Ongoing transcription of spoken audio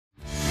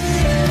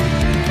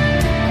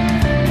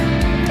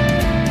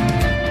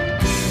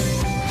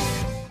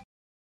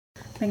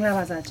မင်္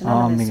ဂလာပါကျွန်တော်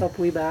လည်း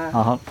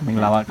စောပွေးပါဟုတ်မင်္ဂ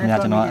လာပါခင်ဗျာ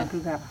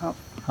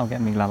ကျွန်တော်ဟုတ်ကဲ့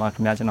မင်္ဂလာပါခ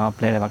င်ဗျာကျွန်တော်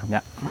play တယ်ပါခင်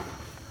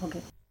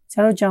ဗျာဟုတ်ကဲ့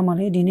ဆရာတို့ကြောင်းပါ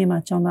လေဒီနေ့မှာ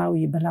ကျောင်းသားဦး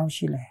ရေဘယ်လောက်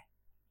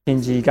ရှိလဲတ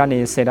င်ကြီးကနေ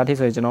10တာထိ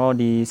ဆိုရင်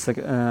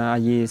ကျွန်တော်ဒီအ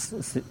ရေး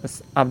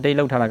update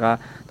လုပ်ထားတာက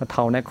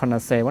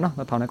1080ပေါ့နော်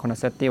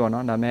1081ပေါ့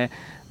နော်ဒါပေ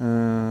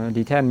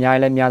မဲ့ဒီထက်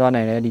အများကြီးလ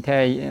ည်းများသွားနိုင်တယ်ဒီထက်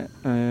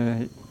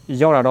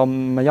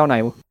ရောက်လာတော့မရောက်နို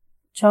င်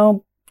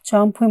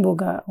ဘူးချောင်းဖွ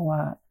င့်ဖို့က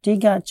ဟိုဟာအဓိ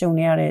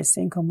ကကြုံနေရ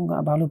တဲ့စိန်ခေါ်မှု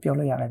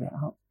ကဘာလို့ပြောလို့ရလဲဗျ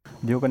ဟုတ်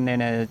မျိုးကနေ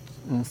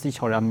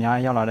နဲ့စီချော်ရအ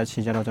များရောက်လာတဲ့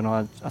ချိန်ကျတော့ကျွန်တော်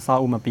အဆောက်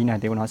အဦမပြီးနိုင်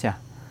သေးဘူးเนาะ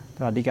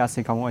ဆရာဒါအဓိ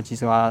ကစိတ်ကောင်းမှု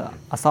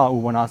အကြီးဆုံးကအဆောက်အဦ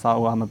ပေါ့နော်အဆောက်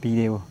အဦကမပြီး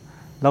သေးဘူး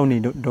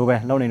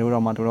လုံနေလို့ပဲလုံနေလို့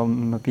တော့မှတို့တော့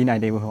မပြီးနိုင်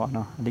သေးဘူးပေါ့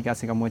နော်အဓိက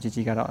စိတ်ကောင်းမှုအ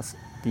ကြီး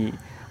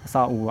ကတော့ဒီအ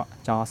ဆောက်အဦက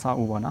ကျောင်းအ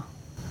ဆောက်အ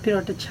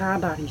ဦပေါ့နော်ပြီးတော့တခြား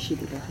ဘာတွေရှိ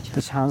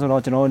သေးလဲတခြား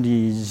ဆိုတော့ကျွန်တော်ဒီ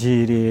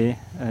ရေ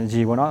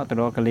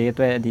တွေရေပေါ့နော်တို့ကလေးအ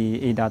တွက်ဒီ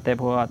အေဒါ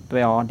တက်ဖို့အတွ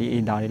က်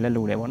အောင်ဒီအေဒါတွေလည်း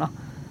လိုတယ်ပေါ့နော်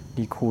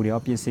ဒီခိုးတွေရော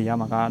ပြင်ဆင်ရ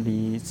မှာက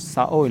ဒီ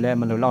စာအုပ်တွေလ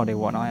ည်းမလိုတော့တယ်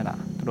ပေါ့နော်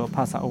အဲ့ဒါတို့ဖ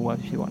တ်စာအုပ်ပဲ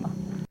ဖြစ်ပေါ့နော်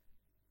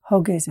ဟု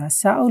တ်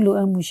ကဲ့စာအုပ်လို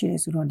အပ်မှုရှိတယ်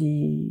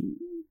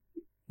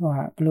ဆိုတော့ဒီဟို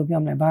ဘယ်လိုပြော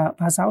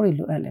မလဲဘာစာအုပ်တွေ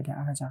လိုအပ်လဲဗျ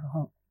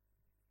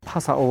အားကြတော့ဟုတ်ဖ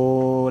တ်စာအု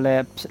ပ်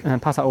လည်း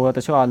ဖတ်စာအုပ်တ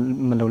ချို့က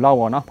မလိုတော့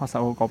ပေါ့နော်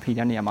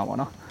ဖတ်စာအုပ်ကော်ဖီတဲ့နေရာ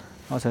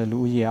မှာပေါ့နော်ဟုတ်ဆိုလူ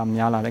ဦးရေ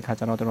ကများလာတဲ့ခါ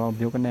ကျတော့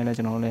ကျွန်တော်မျိုးကနေလ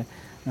ည်းကျွန်တော်လည်း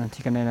ဒီ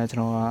ကနေလည်းကျွန်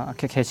တော်အခ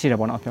က်ခဲရှိတယ်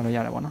ပေါ့နော်ပြောလို့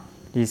ရတယ်ပေါ့နော်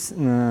ဒီ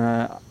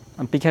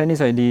ပြီးခဲ့တဲ့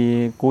နေ့ဆိုရင်ဒီ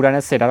9တန်း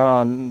နဲ့10တန်း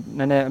တော့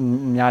နည်းနည်း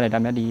များ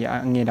တယ်ဒါပေမဲ့ဒီ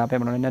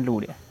ငွေတာပဲမလို့နည်းနည်း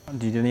လိုတယ်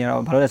ဒီနေ့က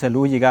တော့ဘာလို့လဲ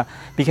ဆိုလူကြီးက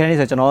ပြီးခဲ့တဲ့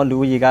နေ့ဆို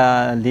ကျွန်တော်လူကြီးက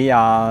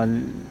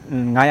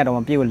400 900တော့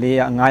မပြည့်ဘူး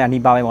900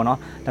နီးပါးပဲပေါ့နော်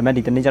ဒါပေ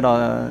မဲ့ဒီတ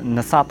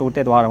နေ့ကျတော့နှစ်ဆတိုး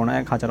တက်သွားတယ်ပေါ့နော်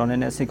အခါကျတော့န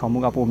ည်းနည်းစိတ်ခေါ်မှု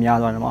ကပိုများ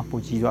သွားတယ်ပေါ့ပို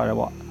ကြီးသွား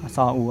တယ်ပေါ့အ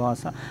ဆောက်အ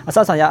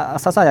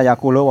ဦအဆဆရာ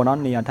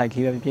ကိုလို့ပေါ့နော်နေရာထိုက်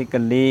ခေးပဲဖြစ်က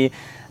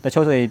လေးတ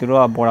ချို့ဆို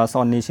ရင်တို့က border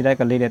zone နေရှိတဲ့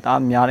ကလေးတွေတ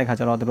အားများတဲ့ခါ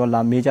ကျတော့တို့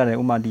လာမေးကြတယ်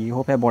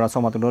ဥမာဒီဟိုဘက် border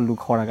zone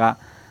မှာတို့လူခေါ်တာက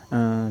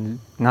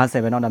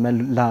90ပဲเนาะဒါပေ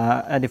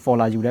မဲ့လာအဲ့ဒီ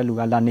follow ယူ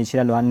တဲ့လူကလာနေ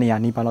ရှိတဲ့လူက200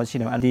နီးပါလောက်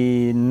ရှိတယ်ဒီ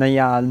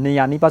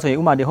200နီးပါဆို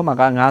ရင်ဥမာဒီဟိုမှာ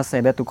က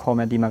90ပဲသူခေါ်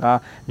မယ်ဒီမှာက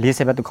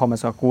40ပဲသူခေါ်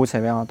မယ်ဆိုတော့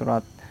90ပဲအောင်တို့က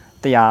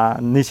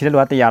100နေရှိတဲ့လူ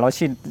က100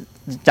လောက်ရှိ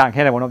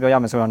ကြံခဲ့တယ်ပေါ့နော်ပြောရ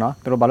မယ်ဆိုတော့เนาะ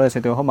တို့ဘာလို့လဲ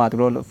ဆိုတော့ဟို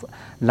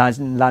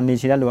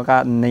မှာတို့လာနေရှိတဲ့လူက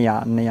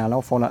200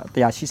လောက် follow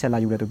 180လာ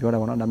ယူတယ်သူပြောတယ်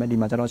ပေါ့နော်ဒါပေ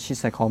မဲ့ဒီမှာကျတော့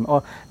80ခေါ်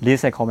မယ်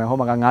40ခေါ်မယ်ဟို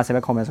မှာက90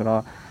ပဲခေါ်မယ်ဆို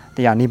တော့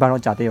100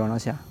နီးပါတော့ကြာ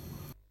သေးပါတော့ဆရာ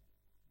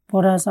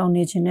border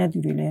ဆောင်နေခြင်း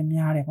တဲ့သူတွေလည်း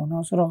များ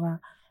တယ်ပေါ့နော်ဆိုတော့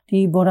ကဒီ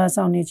border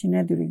ဆောင်နေခြင်း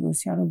တဲ့သူတွေ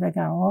ကိုဆရာတို့ဘက်က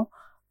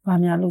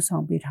ရောဗာများလို့ဆော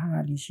င်ပေးထားတာ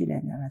လေးရှိလဲ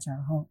များတာ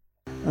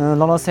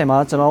ကြာဟုတ်လောလောဆယ်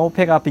မှာကျွန်တော်တို့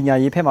ဖက်က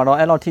ပညာရေးဖက်မှာတော့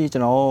အဲ့လောက်ထိ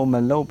ကျွန်တော်မ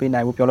လုပ်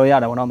ပေးနိုင်ဘူးပြောလို့ရ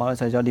တယ်ပေါ့နော်မဟုတ်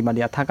ဆိုတော့ဒီမှာ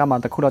ဒီအထက်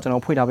ကမှတခုတော့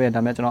ကျွန်တော်ဖွင့်ထားပေး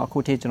တယ်ဒါပေမဲ့ကျွန်တော်အခု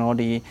ထိ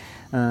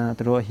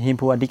ကျွန်တော်ဒီသူတို့ဟ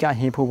င်းဖို့အဓိ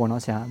ကဟ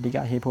င်းဖို့ပေါ့နော်ဆရာအဓိက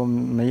ဟင်းဖို့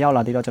မရောက်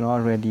လာသေးတော့ကျွန်တော်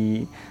ready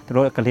သူ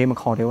တို့ကလေး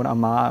မခေါ်သေးဘူးအ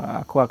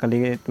မအခု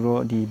ကလေးသူတို့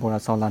ဒီ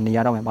border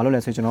ဆောင်လာနေရတော့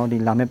မယ်ဘာလို့လဲဆို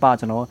ကျွန်တော်ဒီလာမဲ့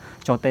ပကျွန်တော်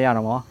ကြော်တက်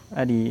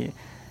ရတော့ပေါ့အဲ့ဒီ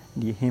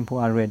ဟင်းဖို့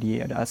ready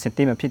စက်တ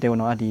င်မဖြစ်သေး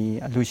ဘူးเนา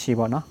ะဒီအလူ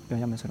ရှိပေါ့เนา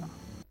ะပြောရမယ်ဆိုတော့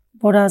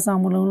border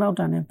ဆောင်မလုံး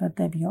လောက်တာနဲ့ပတ်သ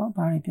က်ပြီးတော့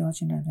ဘာ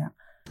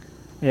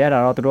တွေပြောချင်လဲဗျအဲ့ဒါ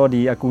တော့သူတို့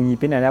ဒီအကူအညီ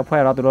ပေးနေတဲ့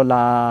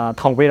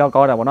အဖွဲ့တော့သူတို့လာထောင်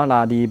ပေးတော့ကော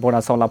င်းတာပေါ့နော်လာဒီ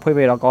border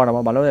ဆောင်လာဖွေးပေးတော့ကောင်းတာ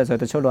ပေါ့ဘာလို့လဲ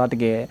ဆိုတော့တချို့တော့တ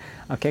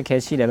ကယ်အ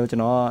ခက်ခဲရှိတယ်လို့ကျွ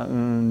န်တော်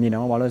မြင်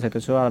တော့ဘာလို့လဲ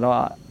ဆိုတော့တချို့ကတော့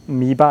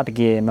မိဘတ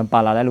ကယ်မ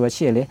ပါလာ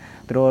တဲ့လူရှိ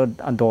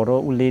ရလေသူတို့အတော်တော့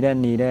ဦးလေးတဲ့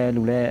နေ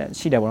တဲ့လူလ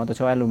ည်းရှိတယ်ပေါ့နော်တ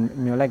ချို့အဲ့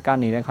လိုမျိုးလိုက်က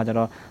နေ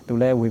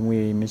တဲ့ခါကျတော့သူလည်းဝင်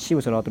ငွေမ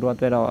ရှိဘူးဆိုတော့သူတို့အ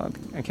တွက်တော့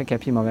အခက်ခဲ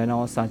ဖြစ်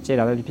မှာပဲနော်စာကြည့်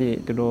တာပဲဖြစ်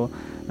သူတို့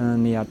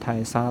နေရာ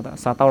ထိုင်စား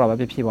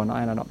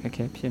တောက်တာပဲဖြစ်ပေါ့နော်အဲ့ဒါတော့အခက်ခဲ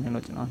ဖြစ်နေ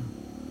လို့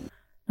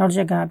ကျွန်တော်နောက်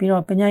တစ်ချက်ကပြီး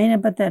တော့ပညာရေး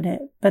နဲ့ပတ်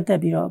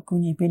သက်ပြီးတော့အကူ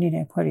အညီပေးနေ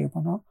တဲ့အဖွဲ့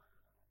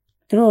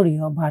တွေပေါ့နော်သူတို့တွေ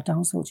ရောဘာတော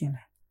င်းဆိုခြ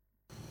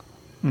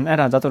င်းလဲအဲ့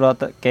ဒါကြော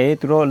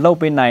င့်တော့ကဲသူတို့လှုပ်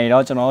ပေးနိုင်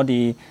တော့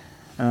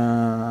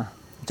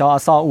ကျွန်တော်ဒီကျောင်း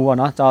အဆောက်အဦပေါ့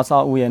နော်ကျောင်းအ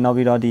ဆောက်အဦရဲ့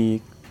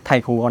နောက်ပြီးတော့ဒီထို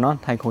က်ခိုးပေါ့နော်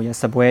ထိုက်ခိုးရဲ့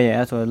စပွဲ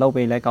ရဲ့ဆိုတော့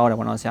လှုပ်ပေးလဲကောင်း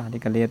တယ်ပေါ့နော်ဆရာဒီ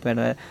ကလေး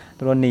အတွက်လ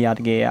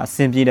ည်းသူတို့နေရာတကယ်အ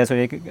ဆင်ပြေတယ်ဆို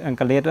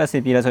ရင်ကလေးအတွက်အဆ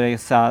င်ပြေတယ်ဆိုရင်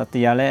စာ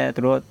တရားလဲ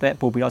သူတို့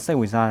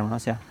အတွက်ပို့ပြီးတော့စိတ်ဝင်စားတယ်ပေါ့နော်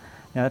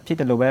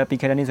ဆရာဖြစ်တယ်လို့ပဲပြီး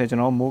ခဲ့တဲ့နေ့ဆို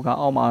ကျွန်တော်မိုးက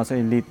အောက်မှာဆိုရ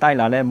င်လေ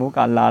တိုက်လာလဲမိုးက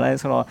လာလဲ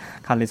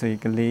ဆိုတော့ခါလေးဆိုရင်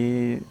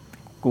ကလေး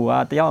ကိုက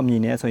တယောက်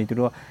အမြင်နဲ့ဆိုရင်သူ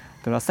တို့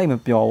စိတ်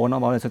မပျော်ဘူးเนา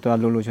ะဘာလို့လဲဆိုတော့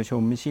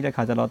လိုချိုမရှိတဲ့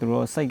ခါကျတော့သူ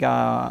တို့စိတ်ကဘ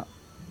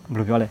ယ်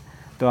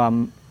လိုပြောလဲသူက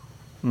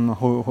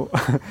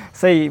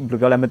ဟိုစိတ်ဘယ်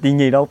လိုပြောလဲမ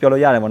တည်ငြိမ်တော့ပြောလို့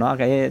ရတယ်ပေါ့နော်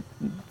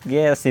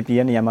ကဲ CP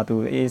ရဲ့နေရာမှာ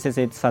သူအေးစစ်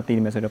စာ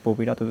တည်နေမယ်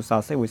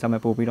ဆိုတော့ပို့ပြီးတော့သူစာစိတ်ဝေစား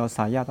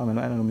မယ်ပို့ပြီးတော့စာရတော့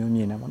မယ်လို့အဲ့လိုမျိုးမြ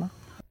င်နေပေါ့နော်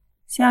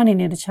ဆရာအနေ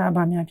နဲ့တခြား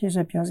ဘာများဖြစ်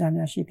ဆက်ပြောစရာ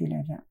များရှိပြီလဲ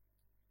ဗျ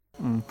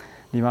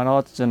ဒီ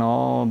မှာတော့ကျွန်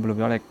တော်ဘယ်လို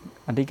ပြောလဲ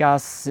အဓိက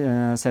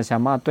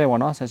ဆက်ဆံမ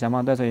အတွက်ပေါ့နော်ဆက်ဆံ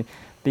မအတွက်ဆိုရင်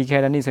ပြီး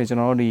ခဲ့တဲ့နေ့ဆိုရင်ကျွန်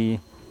တော်တို့ဒီ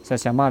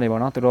ဆက်ဆံမ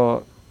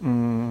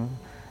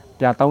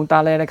တွေပေါ့နော်သူတို့ပြတောင်းတ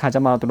လဲ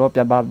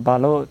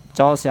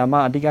တဲ့ခါကျမှသူတို့ပြဘာလို့ကျောင်းဆရာမ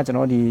အဓိက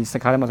ကျွန်တော်ဒီစ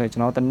ကားထဲမှာဆိုရင်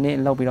ကျွန်တော်တ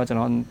နေ့လောက်ပြီးတော့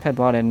ကျွန်တော်ဖက်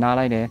သွားတယ်နား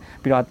လိုက်တယ်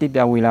ပြီးတော့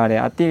အတိပြဝေလာတယ်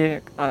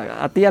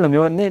အတိအဲ့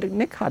လိုမျိုး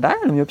နေ့ခါတို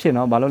င်းအဲ့လိုမျိုးဖြစ်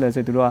နော်ဘာလို့လဲ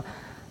ဆိုရင်သူတို့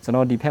ကကျွန်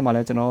တော်ဒီဖက်မှာ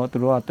လဲ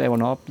ကျွန်တော်သူတို့ကတွေ့ပေါ့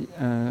နော်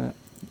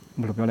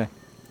ဘယ်လိုပြော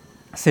လဲ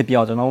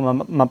စစ်ပြောကျွန်တော်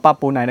မပတ်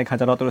ပိုးနိုင်တဲ့ခါ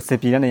ကျတော့သူ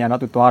စစ်ပြေ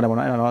တဲ့နေရာတော့သူသွားတယ်ပေါ့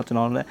နော်အဲ့တော့ကျွန်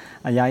တော်လည်း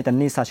အရာတ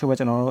နေ့စာချုပ်ပဲ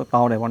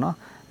ကျွန်တော်တို့တောင်းတယ်ပေါ့နော်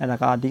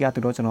အဲ့ဒါကအဓိကသူ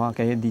တို့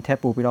ကျွန်တော်ကဒီ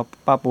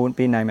ထက်ပို့ပြီးတော့ပတ်ပိုး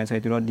ပေးနိုင်မယ်ဆို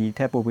ရင်သူတို့ဒီထ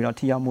က်ပို့ပြီးတော့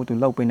ထိရောက်မှုသူ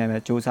လုပ်ပေးနိုင်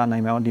မယ်စူးစမ်း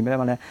နိုင်မယ်ဒီ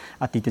မဲ့မှာလည်း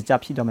အတီတကြ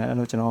ဖြစ်တော့မယ်အဲ့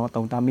လိုကျွန်တော်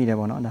တုံတာမိတယ်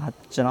ပေါ့နော်ဒါ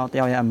ကျွန်တော်တ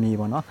ယောက်ရဲ့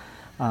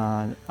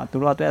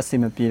အမိပေါ့နော်သူတို့အတွက်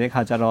အစီမပြေတဲ့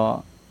ခါကျ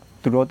တော့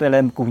သူတို့အတွက်လ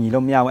ည်းကူညီ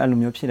လို့မရဘူးအဲ့လို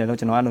မျိုးဖြစ်တယ်လို့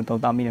ကျွန်တော်အဲ့လို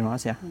သုံးသပ်မိတယ်နော်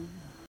ဆရာ